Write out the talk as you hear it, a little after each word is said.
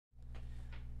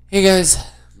Hey guys,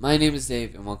 my name is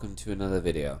Dave and welcome to another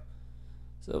video.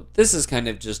 So this is kind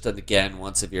of just again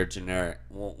once again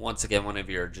one of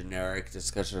your generic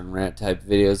discussion rant type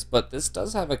videos, but this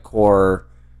does have a core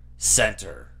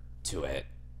center to it,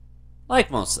 like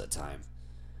most of the time.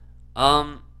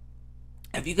 Um,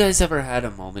 have you guys ever had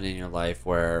a moment in your life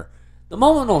where the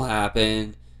moment will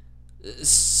happen, a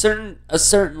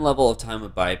certain level of time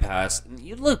would bypass, and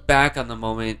you look back on the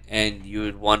moment and you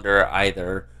would wonder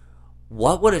either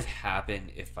what would have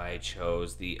happened if I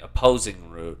chose the opposing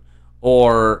route?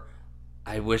 Or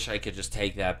I wish I could just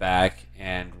take that back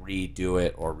and redo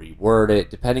it or reword it,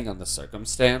 depending on the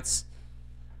circumstance.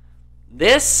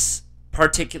 This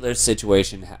particular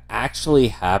situation actually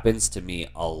happens to me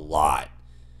a lot.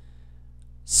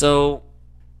 So,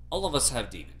 all of us have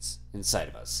demons inside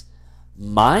of us.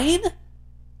 Mine,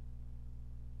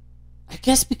 I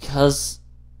guess because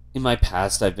in my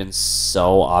past I've been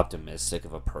so optimistic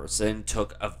of a person,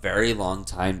 took a very long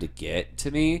time to get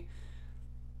to me.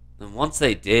 And once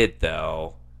they did,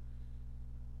 though,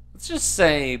 let's just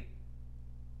say,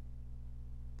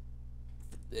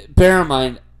 bear in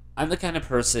mind, I'm the kind of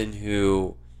person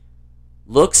who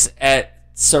looks at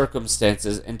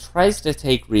circumstances and tries to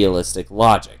take realistic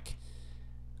logic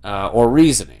or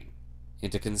reasoning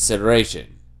into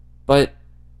consideration. But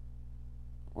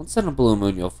once in a blue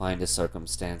moon, you'll find a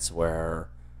circumstance where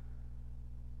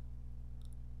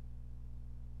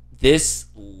this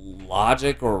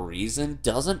logic or reason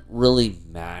doesn't really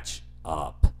match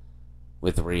up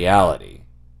with reality.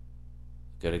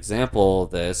 A good example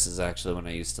of this is actually when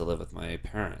I used to live with my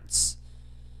parents.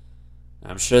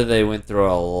 I'm sure they went through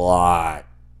a lot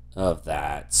of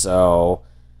that. So,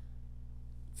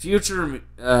 future,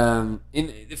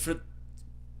 for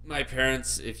my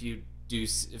parents, if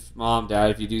mom,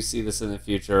 dad, if you do see this in the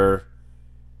future,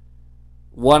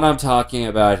 what I'm talking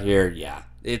about here, yeah,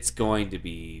 it's going to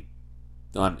be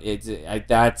done.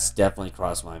 That's definitely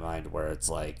crossed my mind where it's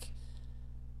like,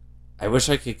 I wish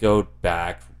I could go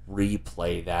back,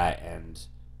 replay that,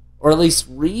 or at least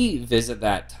revisit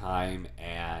that time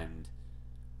and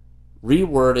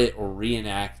reword it or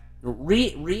react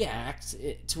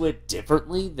to it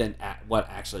differently than what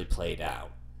actually played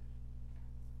out.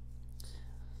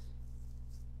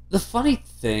 The funny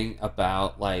thing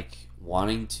about like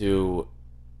wanting to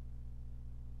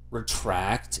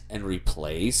retract and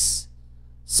replace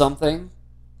something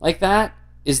like that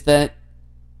is that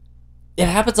it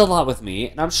happens a lot with me,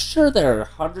 and I'm sure there are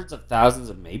hundreds of thousands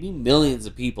of maybe millions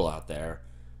of people out there.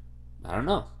 I don't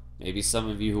know. Maybe some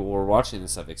of you who were watching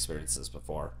this have experienced this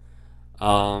before,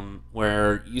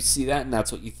 where you see that and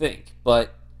that's what you think.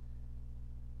 But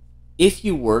if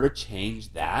you were to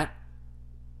change that,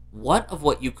 what of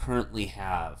what you currently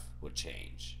have would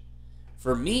change?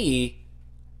 For me,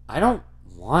 I don't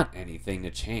want anything to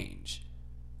change.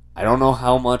 I don't know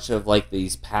how much of like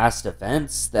these past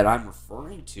events that I'm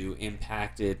referring to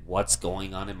impacted what's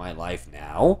going on in my life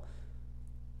now.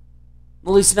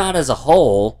 At least not as a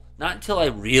whole. Not until I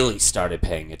really started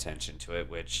paying attention to it,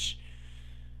 which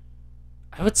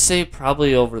I would say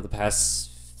probably over the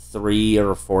past 3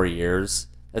 or 4 years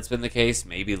that's been the case,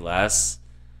 maybe less.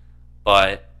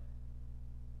 But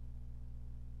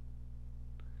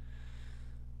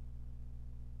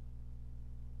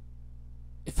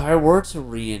if I were to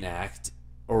reenact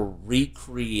or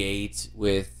recreate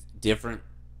with different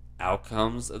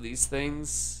outcomes of these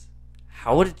things,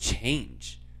 how would it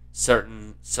change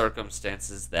certain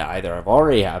circumstances that either have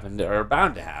already happened or are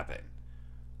bound to happen?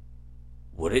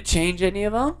 Would it change any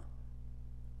of them?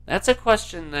 That's a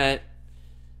question that,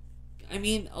 I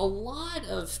mean, a lot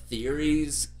of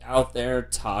theories out there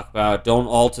talk about don't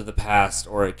alter the past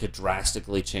or it could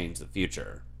drastically change the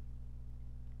future.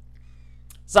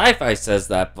 Sci-fi says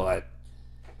that, but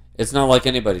it's not like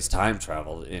anybody's time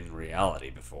traveled in reality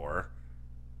before.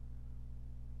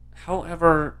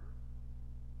 However,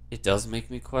 it does make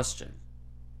me question.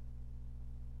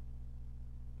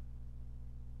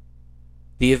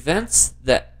 The events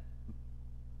that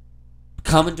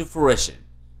come into fruition,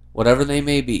 whatever they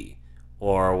may be,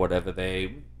 or whatever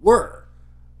they were,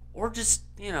 or just,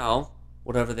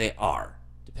 whatever they are,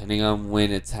 depending on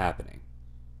when it's happening.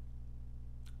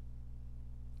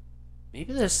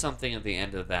 Maybe there's something at the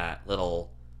end of that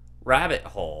little rabbit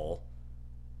hole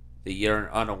that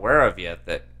you're unaware of yet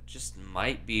that just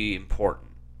might be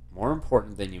important. More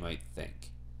important than you might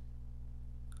think.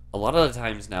 A lot of the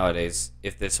times nowadays,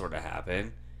 if this were to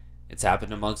happen, it's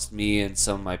happened amongst me and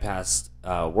some of my past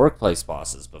workplace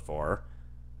bosses before.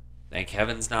 Thank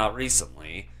heavens not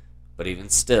recently, but even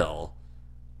still,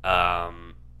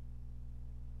 I've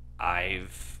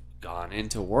gone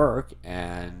into work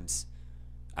and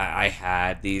I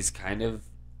had these kind of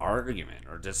argument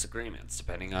or disagreements,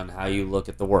 depending on how you look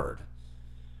at the word.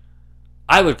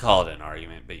 I would call it an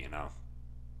argument, but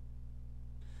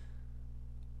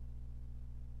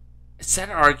said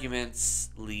arguments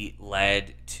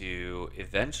led to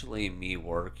eventually me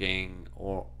working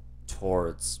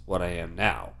towards what I am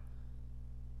now.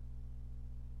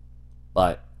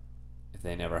 But if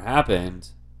they never happened,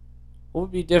 what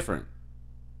would be different?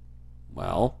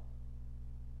 Well,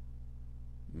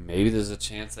 maybe there's a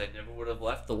chance I never would have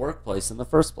left the workplace in the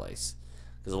first place.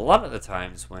 Because a lot of the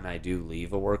times when I do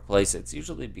leave a workplace, it's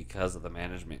usually because of the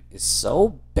management is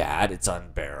so bad it's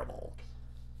unbearable.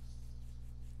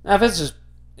 Now, if it's just,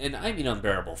 and I mean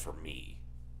unbearable for me,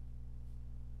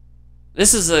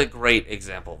 this is a great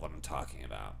example of what I'm talking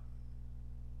about.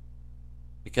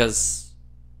 Because,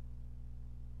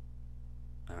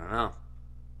 I don't know,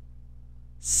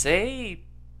 say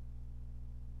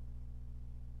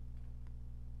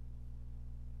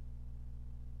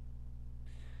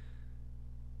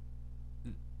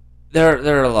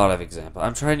there are a lot of examples.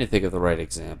 I'm trying to think of the right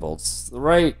examples, the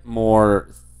right, more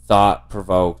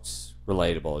thought-provoked,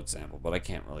 relatable example, but I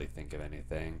can't really think of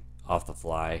anything off the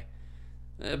fly.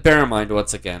 Bear in mind,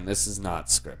 once again, this is not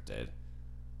scripted.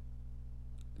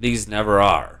 These never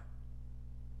are.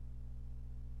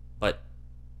 But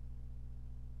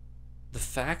the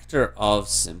factor of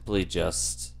simply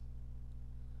just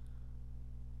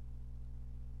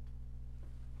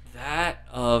that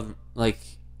of, like,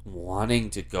 wanting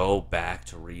to go back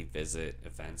to revisit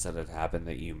events that had happened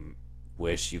that you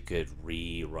wish you could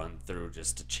rerun through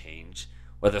just to change,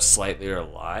 whether slightly or a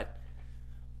lot.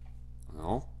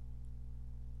 Well,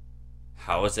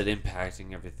 how is it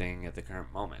impacting everything at the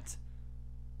current moment?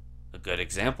 A good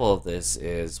example of this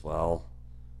is, well,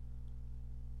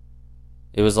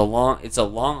 it's a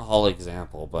long haul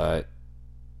example, but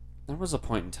there was a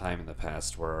point in time in the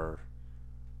past where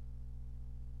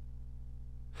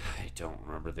I don't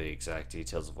remember the exact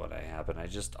details of what happened.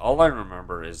 All I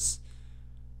remember is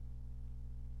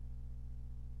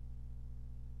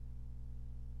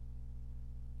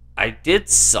I did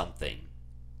something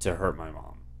to hurt my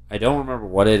mom. I don't remember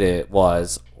what it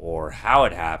was or how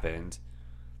it happened,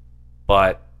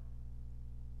 but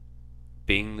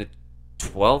being the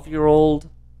 12-year-old,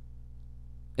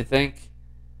 I think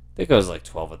I was like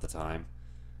 12 at the time.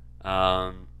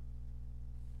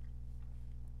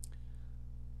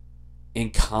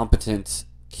 Incompetent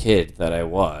kid that I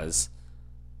was,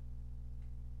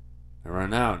 I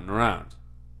ran out and around.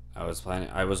 I was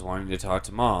wanting to talk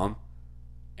to mom,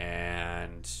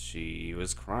 and she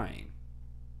was crying.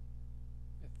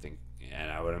 And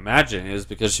I would imagine it was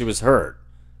because she was hurt.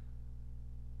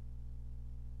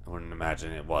 I wouldn't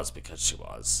imagine it was because she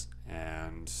was.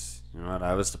 And you know what?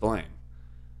 I was to blame.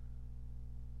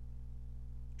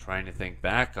 Trying to think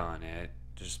back on it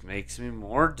just makes me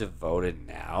more devoted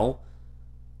now,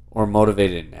 or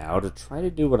motivated now, to try to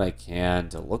do what I can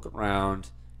to look around,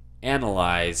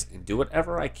 analyze, and do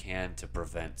whatever I can to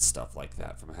prevent stuff like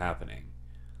that from happening.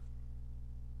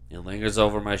 It lingers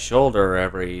over my shoulder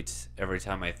every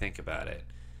time I think about it.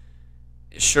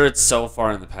 Sure, it's so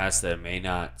far in the past that it may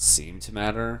not seem to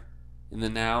matter in the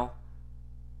now,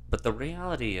 but the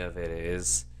reality of it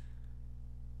is,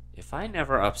 if I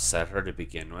never upset her to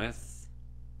begin with,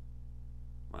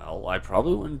 well, I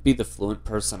probably wouldn't be the fluent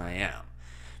person I am.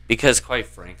 Because, quite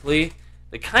frankly,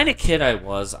 the kind of kid I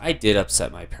was, I did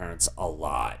upset my parents a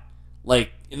lot. And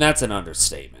that's an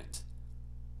understatement.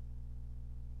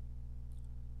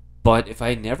 But if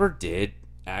I never did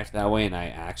act that way and I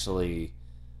actually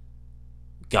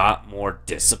got more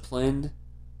disciplined,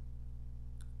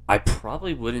 I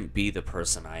probably wouldn't be the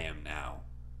person I am now.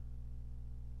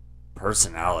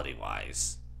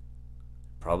 Personality-wise.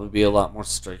 Probably be a lot more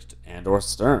strict and or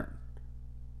stern.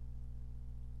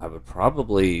 I would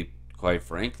probably, quite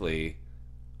frankly,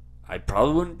 I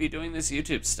probably wouldn't be doing this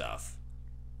YouTube stuff.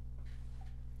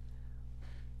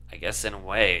 I guess in a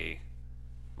way,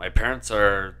 my parents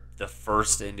are the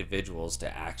first individuals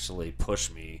to actually push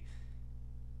me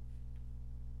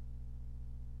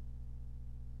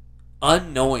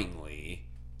unknowingly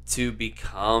to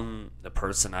become the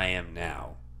person I am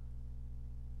now.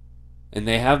 And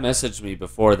they have messaged me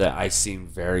before that I seem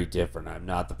very different. I'm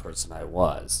not the person I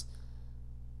was.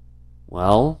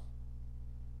 Well,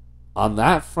 on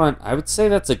that front, I would say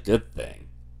that's a good thing.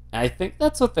 I think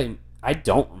that's what I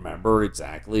don't remember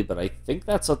exactly, but I think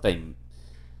that's what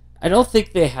I don't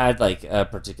think they had like a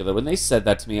particular, when they said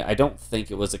that to me, I don't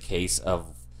think it was a case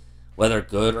of whether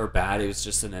good or bad. It was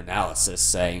just an analysis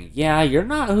saying, yeah, you're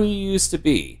not who you used to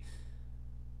be.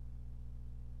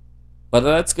 Whether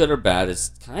that's good or bad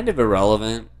is kind of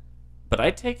irrelevant, but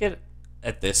I take it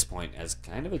at this point as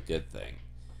kind of a good thing.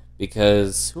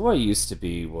 because who I used to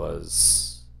be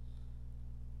was,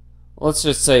 let's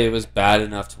just say it was bad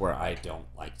enough to where I don't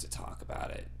like to talk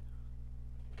about it.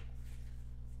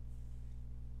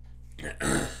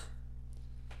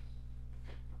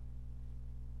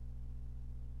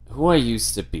 Who I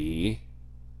used to be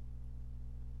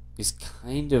is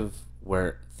kind of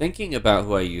where thinking about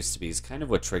who I used to be is kind of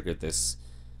what triggered this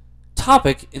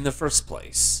topic in the first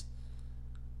place.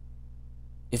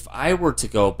 If I were to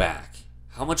go back,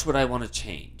 how much would I want to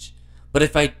change? But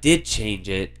if I did change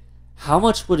it, how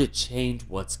much would it change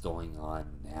what's going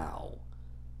on now?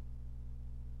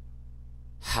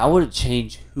 How would it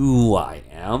change who I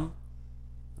am,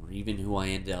 or even who I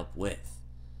end up with?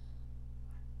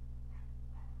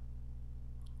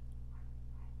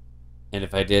 And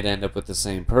if I did end up with the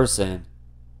same person,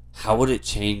 how would it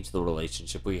change the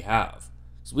relationship we have?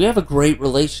 Because we have a great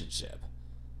relationship.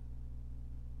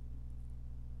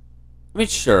 I mean,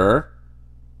 sure,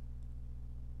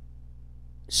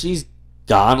 she's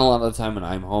gone a lot of the time when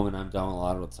I'm home, and I'm gone a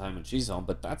lot of the time when she's home,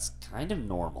 but that's kind of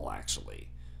normal, actually.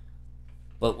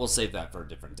 But we'll save that for a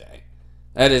different day.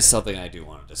 That is something I do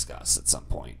want to discuss at some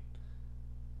point.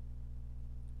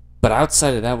 But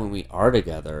outside of that, when we are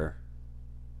together,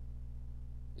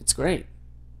 it's great.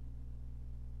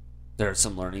 There are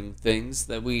some learning things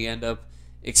that we end up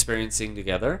experiencing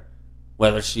together.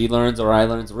 Whether she learns or I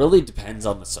learns really depends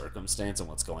on the circumstance and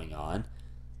what's going on.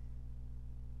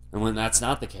 And when that's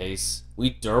not the case,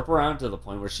 we derp around to the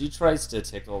point where she tries to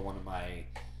tickle one of my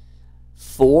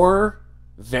 4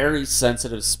 very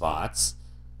sensitive spots,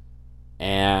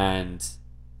 and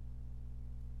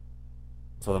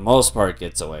for the most part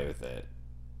gets away with it.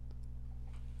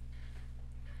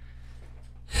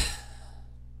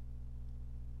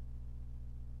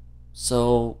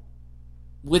 So,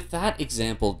 with that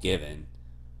example given,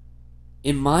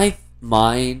 in my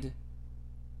mind,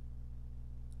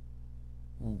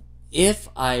 if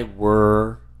I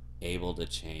were able to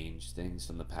change things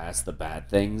from the past, the bad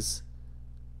things,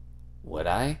 would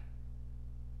I?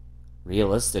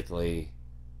 Realistically,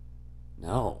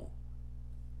 no.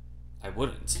 I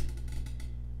wouldn't.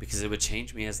 Because it would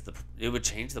change me it would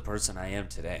change the person I am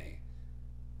today.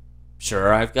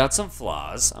 Sure, I've got some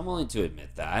flaws. I'm willing to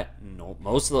admit that. No,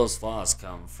 most of those flaws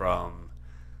come from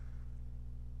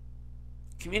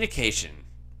communication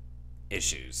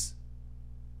issues.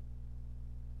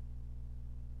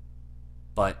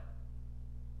 But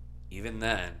even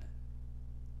then,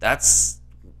 that's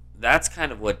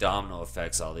kind of what domino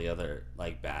affects all the other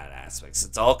bad aspects.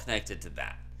 It's all connected to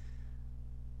that.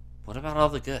 What about all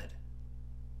the good?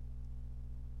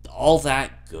 All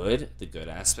that good, the good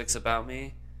aspects about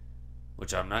me,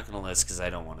 which I'm not going to list because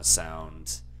I don't want to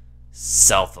sound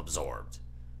self-absorbed,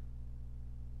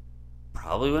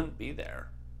 probably wouldn't be there.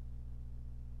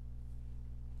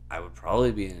 I would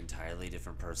probably be an entirely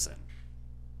different person.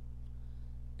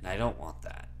 And I don't want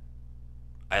that.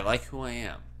 I like who I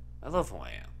am. I love who I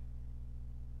am.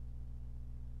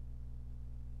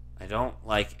 I don't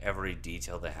like every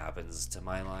detail that happens to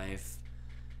my life.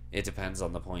 It depends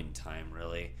on the point in time,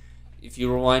 really. If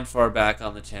you rewind far back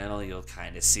on the channel, you'll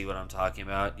kind of see what I'm talking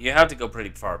about. You have to go pretty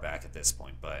far back at this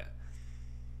point, but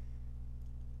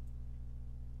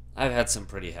I've had some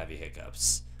pretty heavy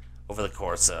hiccups over the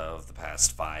course of the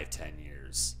past 5-10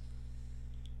 years.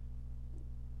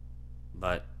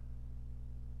 But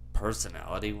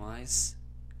personality-wise,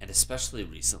 and especially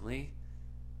recently,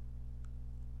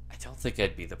 I don't think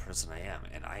I'd be the person I am,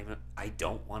 and I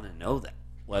don't want to know that,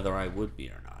 whether I would be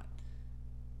or not.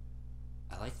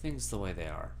 I like things the way they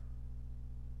are.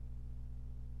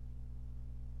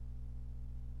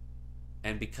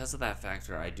 And because of that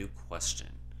factor, I do question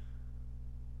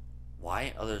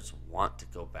why others want to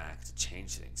go back to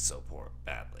change things so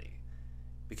badly.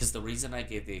 Because the reason I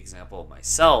gave the example of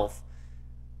myself,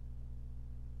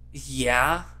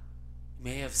 yeah,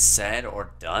 may have said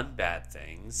or done bad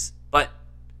things, but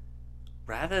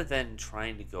rather than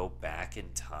trying to go back in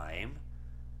time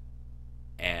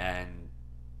and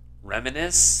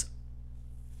reminisce,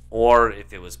 or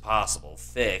if it was possible,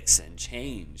 fix and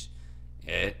change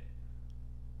it,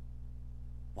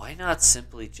 why not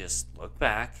simply just look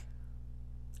back,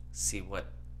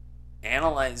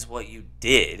 analyze what you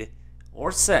did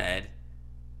or said,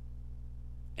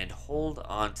 and hold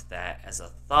on to that as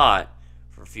a thought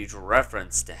for future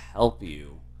reference to help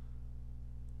you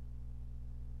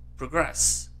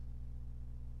progress,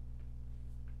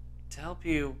 to help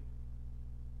you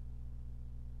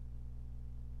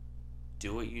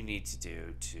do what you need to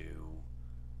do to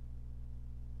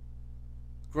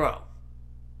grow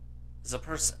as a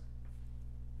person.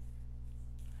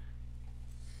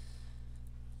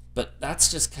 But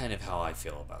that's just kind of how I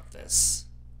feel about this.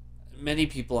 many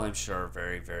people, I'm sure, are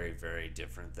very, very, very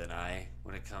different than I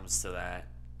when it comes to that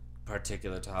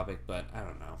particular topic, but I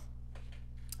don't know.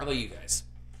 How about you guys?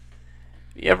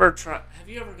 Have you ever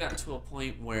gotten to a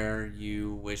point where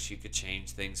you wish you could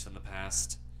change things from the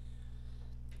past?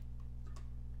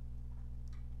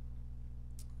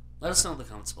 Let us know in the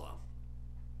comments below.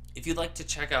 If you'd like to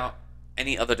check out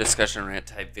any other discussion rant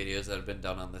type videos that have been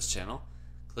done on this channel,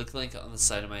 click the link on the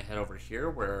side of my head over here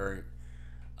where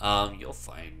you'll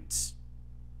find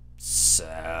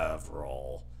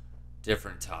several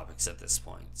different topics at this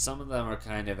point. Some of them are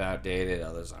kind of outdated,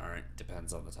 others aren't.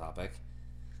 Depends on the topic.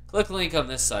 Click the link on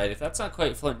this side. If that's not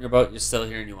quite floating your boat, you're still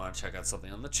here and you want to check out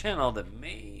something on the channel that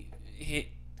may hit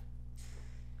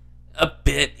a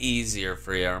bit easier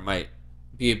for you or might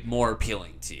be more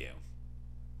appealing to you.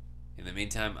 In the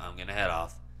meantime, I'm going to head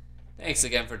off. Thanks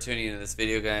again for tuning into this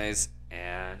video, guys.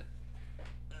 And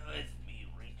with me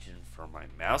reaching for my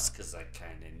mouse, because I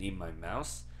kind of need my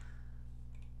mouse.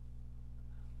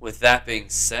 With that being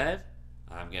said,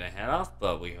 I'm going to head off,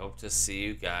 but we hope to see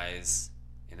you guys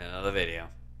in another video.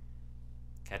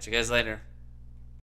 Catch you guys later.